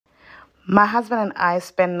My husband and I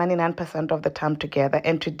spend 99% of the time together,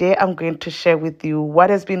 and today I'm going to share with you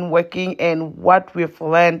what has been working and what we've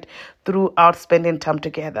learned throughout spending time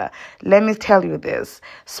together. Let me tell you this.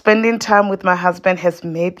 Spending time with my husband has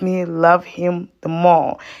made me love him the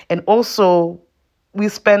more. And also, we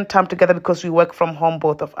spend time together because we work from home,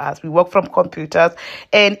 both of us. We work from computers,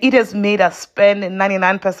 and it has made us spend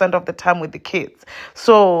 99% of the time with the kids.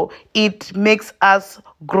 So it makes us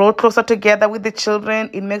grow closer together with the children.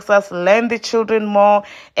 It makes us learn the children more,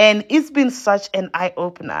 and it's been such an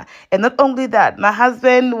eye-opener. And not only that, my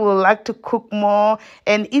husband will like to cook more.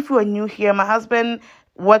 And if you are new here, my husband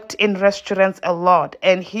worked in restaurants a lot,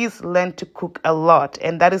 and he's learned to cook a lot,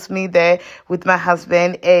 and that is me there with my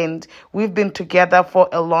husband, and we've been together for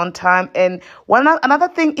a long time. And another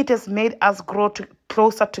thing, it has made us grow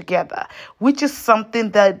closer together, which is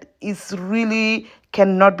something that is really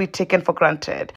cannot be taken for granted.